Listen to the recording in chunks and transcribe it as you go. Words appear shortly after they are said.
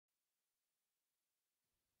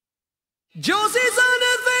Josie's on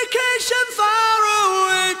a vacation far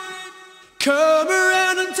away. Come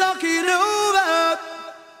around and talk it over.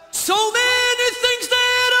 So many things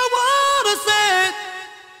that I wanna say.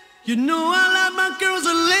 You know I like my girls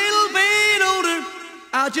a little bit older.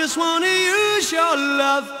 I just wanna use your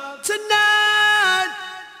love tonight.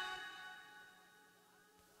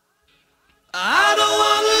 I don't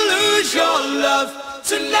wanna lose your love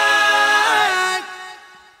tonight.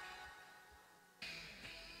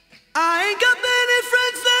 I ain't got many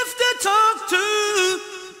friends left to talk to.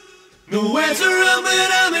 Nowhere to run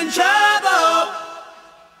when I'm in trouble.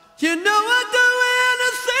 You know I'd do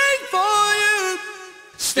anything for you.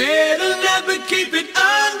 Stay the night but keep it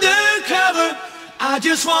undercover. I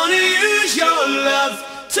just wanna use your love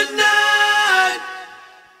tonight.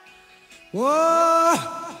 Whoa.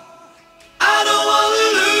 I don't wanna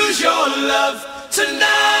lose your love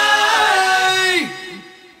tonight.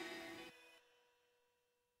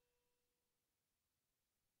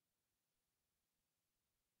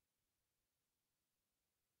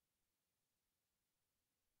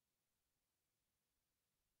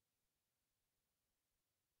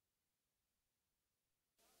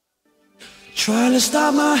 Trying to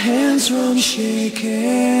stop my hands from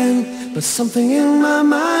shaking, but something in my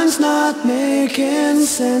mind's not making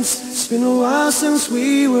sense. It's been a while since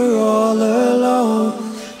we were all alone,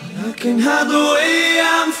 and I can't hide the way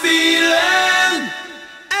I'm feeling.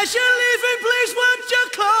 As you're leaving, please won't you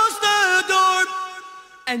close the door,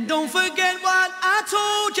 and don't forget what I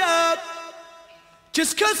told you.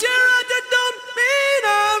 Just 'cause you're right, that don't mean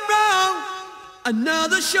I'm wrong.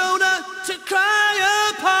 Another shoulder to cry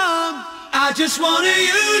upon. I just wanna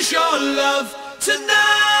use your love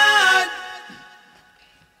tonight.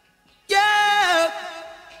 Yeah,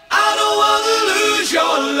 I don't wanna lose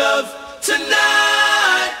your love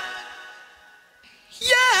tonight.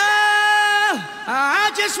 Yeah,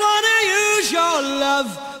 I just wanna use your love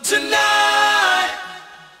tonight.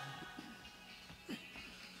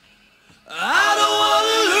 I don't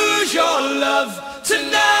wanna lose your love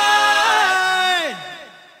tonight.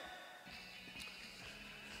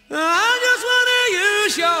 I just wanna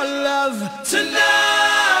use your love tonight.